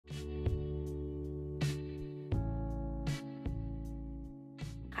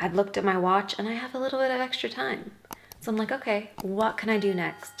I'd looked at my watch and I have a little bit of extra time. So I'm like, okay, what can I do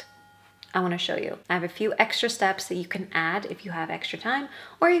next? I want to show you. I have a few extra steps that you can add if you have extra time,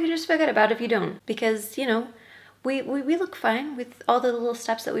 or you can just forget about it if you don't. Because, you know, we look fine with all the little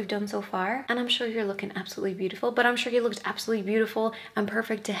steps that we've done so far. And I'm sure you're looking absolutely beautiful, but I'm sure you looked absolutely beautiful and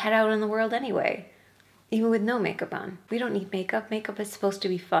perfect to head out in the world anyway. Even with no makeup on. We don't need makeup. Makeup is supposed to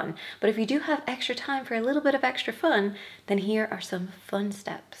be fun. But if you do have extra time for a little bit of extra fun, then here are some fun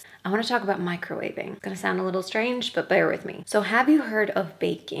steps. I want to talk about microwaving. It's gonna sound a little strange, but bear with me. So have you heard of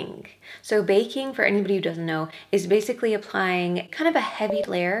baking? So baking, for anybody who doesn't know, is basically applying kind of a heavy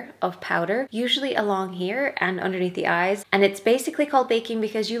layer of powder, usually along here and underneath the eyes. And it's basically called baking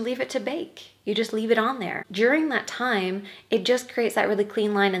because you leave it to bake. You just leave it on there. During that time, it just creates that really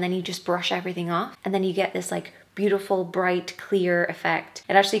clean line, and then you just brush everything off. And then you get this like beautiful, bright, clear effect.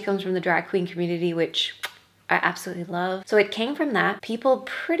 It actually comes from the drag queen community, which I absolutely love. So it came from that. People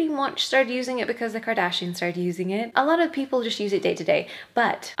pretty much started using it because the Kardashians started using it. A lot of people just use it day to day,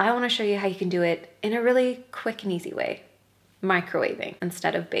 but I want to show you how you can do it in a really quick and easy way. Microwaving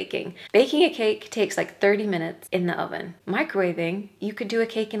instead of baking. Baking a cake takes like 30 minutes in the oven. Microwaving, you could do a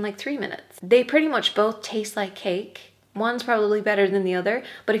cake in like 3 minutes. They pretty much both taste like cake. One's probably better than the other,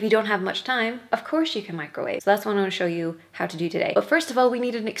 but if you don't have much time, of course you can microwave. So that's what I'm going to show you how to do today. But first of all, we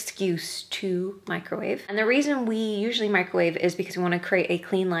need an excuse to microwave. And the reason we usually microwave is because we want to create a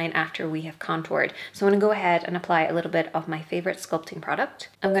clean line after we have contoured. So I'm going to go ahead and apply a little bit of my favorite sculpting product.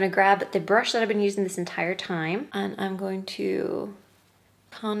 I'm going to grab the brush that I've been using this entire time, and I'm going to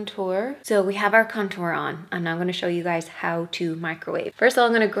contour. So we have our contour on, and I'm going to show you guys how to microwave. First of all,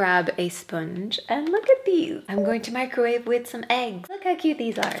 I'm going to grab a sponge, and look at these. I'm going to microwave with some eggs. Look how cute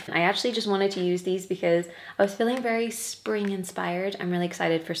these are. I actually just wanted to use these because I was feeling very spring inspired. I'm really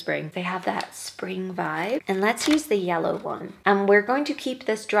excited for spring. They have that spring vibe. And let's use the yellow one. And we're going to keep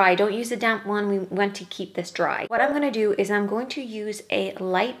this dry. Don't use a damp one. We want to keep this dry. What I'm going to do is I'm going to use a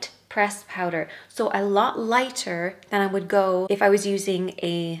light pressed powder, so a lot lighter than I would go if I was using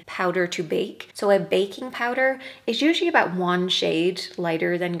a powder to bake. So a baking powder is usually about 1 shade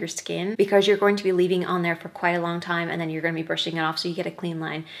lighter than your skin because you're going to be leaving it on there for quite a long time, and then you're going to be brushing it off so you get a clean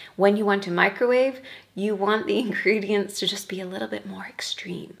line. When you want to microwave, you want the ingredients to just be a little bit more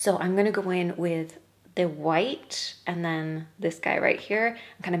extreme. So I'm going to go in with the white and then this guy right here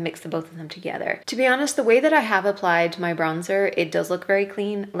and kind of mix the both of them together. To be honest, the way that I have applied my bronzer, it does look very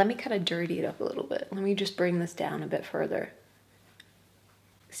clean. Let me kind of dirty it up a little bit. Let me just bring this down a bit further.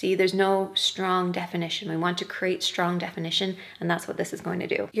 See, there's no strong definition. We want to create strong definition, and that's what this is going to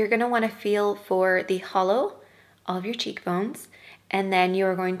do. You're going to want to feel for the hollow of your cheekbones, and then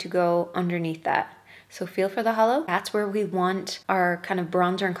you're going to go underneath that. So feel for the hollow. That's where we want our kind of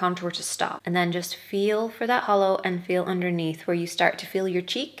bronzer and contour to stop. And then just feel for that hollow and feel underneath where you start to feel your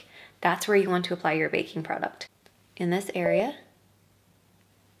cheek. That's where you want to apply your baking product. In this area,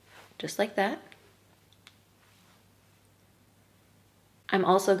 just like that. I'm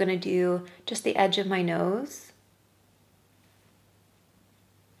also gonna do just the edge of my nose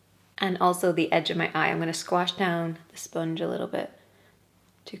and also the edge of my eye. I'm gonna squash down the sponge a little bit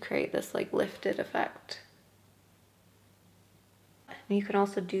to create this like lifted effect. And you can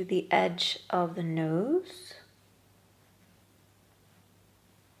also do the edge of the nose.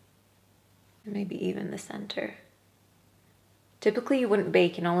 And maybe even the center. Typically you wouldn't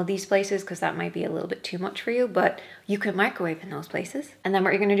bake in all of these places because that might be a little bit too much for you, but you can microwave in those places. And then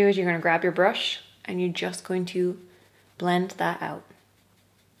what you're gonna do is you're gonna grab your brush and you're just going to blend that out.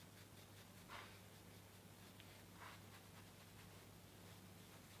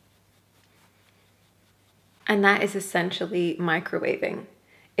 And that is essentially microwaving.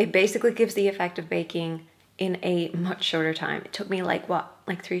 It basically gives the effect of baking in a much shorter time. It took me like what,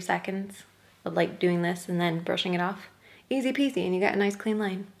 like 3 seconds of like doing this and then brushing it off. Easy peasy, and you get a nice clean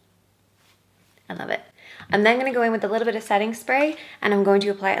line. I love it. I'm then gonna go in with a little bit of setting spray, and I'm going to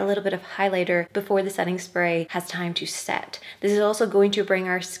apply a little bit of highlighter before the setting spray has time to set. This is also going to bring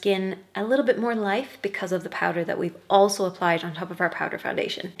our skin a little bit more life because of the powder that we've also applied on top of our powder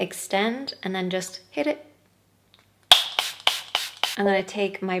foundation. Extend and then just hit it. I'm gonna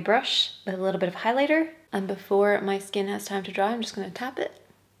take my brush with a little bit of highlighter, and before my skin has time to dry, I'm just gonna tap it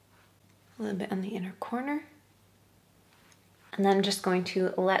a little bit on the inner corner. And then I'm just going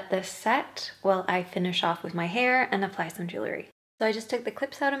to let this set while I finish off with my hair and apply some jewelry. So I just took the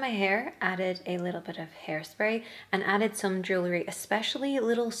clips out of my hair, added a little bit of hairspray, and added some jewelry, especially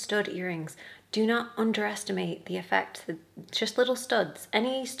little stud earrings. do not underestimate the effect that just little studs,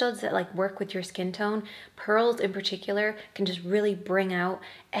 any studs that like work with your skin tone, pearls in particular, can just really bring out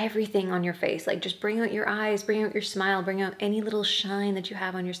everything on your face. Like just bring out your eyes, bring out your smile, bring out any little shine that you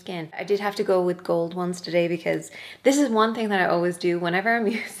have on your skin. I did have to go with gold ones today because this is one thing that I always do whenever I'm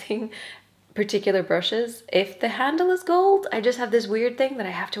using particular brushes. If the handle is gold, I just have this weird thing that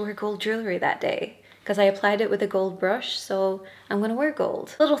I have to wear gold jewelry that day because I applied it with a gold brush, so I'm gonna wear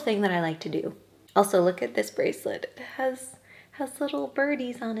gold. Little thing that I like to do. Also, look at this bracelet. It has little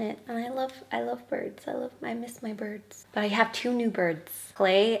birdies on it, and I love birds. I miss my birds. But I have 2 new birds,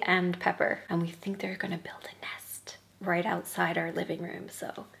 Clay and Pepper, and we think they're gonna build a nest right outside our living room,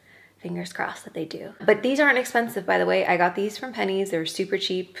 so fingers crossed that they do. But these aren't expensive, by the way. I got these from Penny's. They're super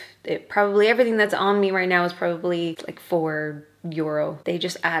cheap. Probably everything that's on me right now is probably like €4. They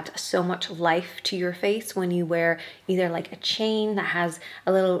just add so much life to your face when you wear either like a chain that has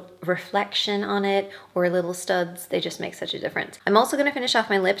a little reflection on it or little studs. They just make such a difference. I'm also gonna finish off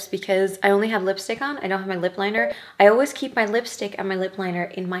my lips because I only have lipstick on. I don't have my lip liner. I always keep my lipstick and my lip liner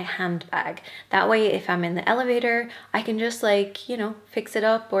in my handbag. That way, if I'm in the elevator, I can just like, you know, fix it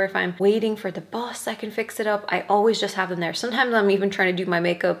up, or if I'm waiting for the bus, I can fix it up. I always just have them there. Sometimes I'm even trying to do my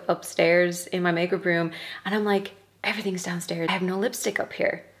makeup upstairs in my makeup room, and I'm like, everything's downstairs. I have no lipstick up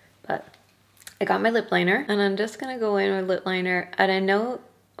here, but I got my lip liner and I'm just gonna go in with lip liner. And I know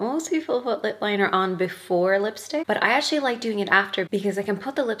most people put lip liner on before lipstick, but I actually like doing it after because I can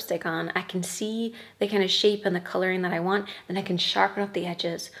put the lipstick on, I can see the kind of shape and the coloring that I want, and I can sharpen up the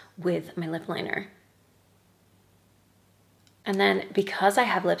edges with my lip liner. And then because I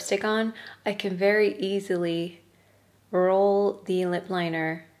have lipstick on, I can very easily roll the lip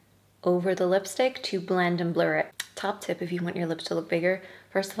liner over the lipstick to blend and blur it. Top tip if you want your lips to look bigger,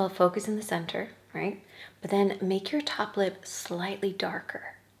 first of all, focus in the center, right? But then make your top lip slightly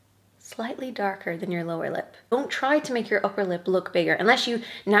darker than your lower lip. Don't try to make your upper lip look bigger unless you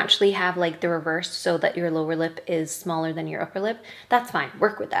naturally have like the reverse so that your lower lip is smaller than your upper lip. That's fine,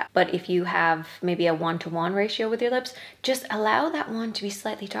 work with that. But if you have maybe a 1-to-1 ratio with your lips, just allow that one to be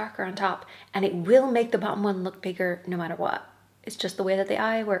slightly darker on top and it will make the bottom one look bigger no matter what. It's just the way that the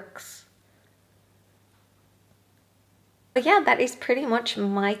eye works. But yeah, that is pretty much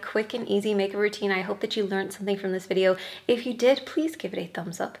my quick and easy makeup routine. I hope that you learned something from this video. If you did, please give it a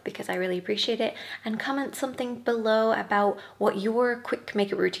thumbs up because I really appreciate it, and comment something below about what your quick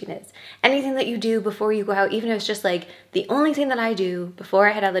makeup routine is. Anything that you do before you go out, even if it's just like the only thing that I do before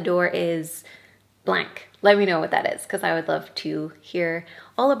I head out the door is blank. Let me know what that is because I would love to hear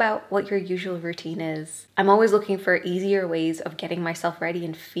all about what your usual routine is. I'm always looking for easier ways of getting myself ready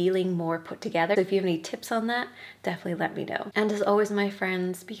and feeling more put together. So if you have any tips on that, definitely let me know. And as always, my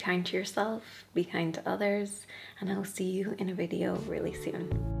friends, be kind to yourself, be kind to others, and I'll see you in a video really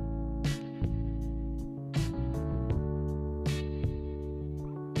soon.